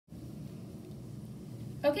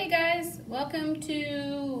Okay guys, welcome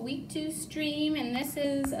to week 2 stream, and this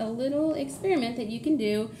is a little experiment that you can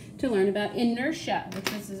do to learn about inertia, which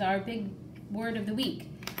this is our big word of the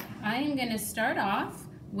week. I am going to start off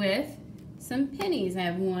with some pennies. I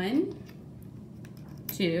have 1,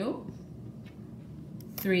 2,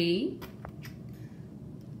 3,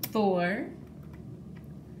 4,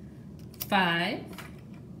 5,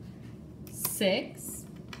 6,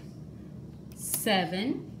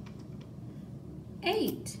 7,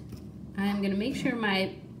 8. I'm going to make sure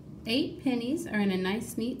my 8 pennies are in a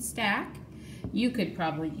nice neat stack. You could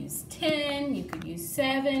probably use 10, you could use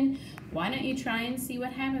 7. Why don't you try and see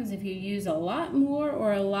what happens if you use a lot more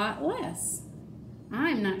or a lot less?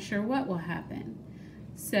 I'm not sure what will happen.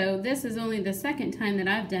 So this is only the second time that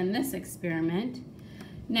I've done this experiment.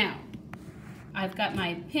 Now, I've got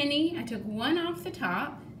my penny. I took one off the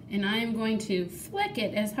top and I am going to flick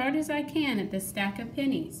it as hard as I can at this stack of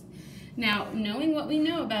pennies. Now, knowing what we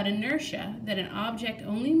know about inertia, that an object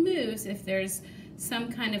only moves if there's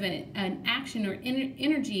some kind of an action or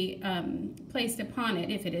energy placed upon it,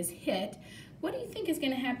 if it is hit, what do you think is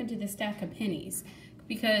going to happen to the stack of pennies?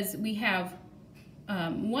 Because we have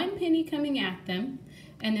 1 penny coming at them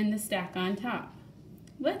and then the stack on top.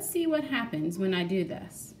 Let's see what happens when I do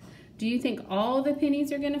this. Do you think all the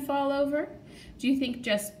pennies are going to fall over? Do you think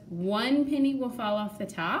just 1 penny will fall off the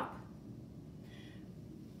top?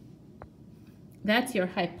 That's your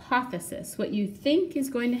hypothesis, what you think is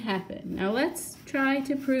going to happen. Now let's try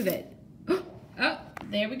to prove it. Oh,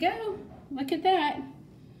 there we go. Look at that.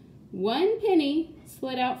 1 penny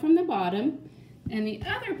slid out from the bottom and the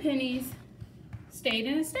other pennies stayed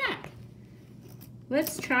in a stack.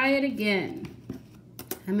 Let's try it again.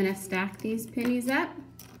 I'm going to stack these pennies up.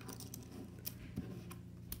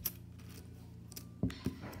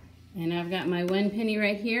 And I've got my 1 penny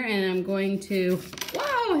right here and I'm going to,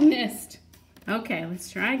 whoa, I missed. Okay, let's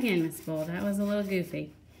try again, Miss Bull. That was a little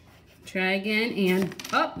goofy. Try again and,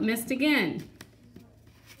 oh, missed again.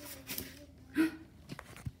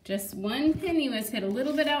 Just 1 penny was hit a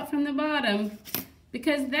little bit out from the bottom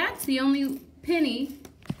because that's the only penny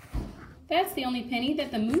that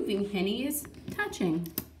the moving penny is touching.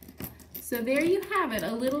 So there you have it,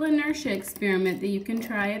 a little inertia experiment that you can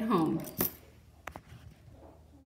try at home.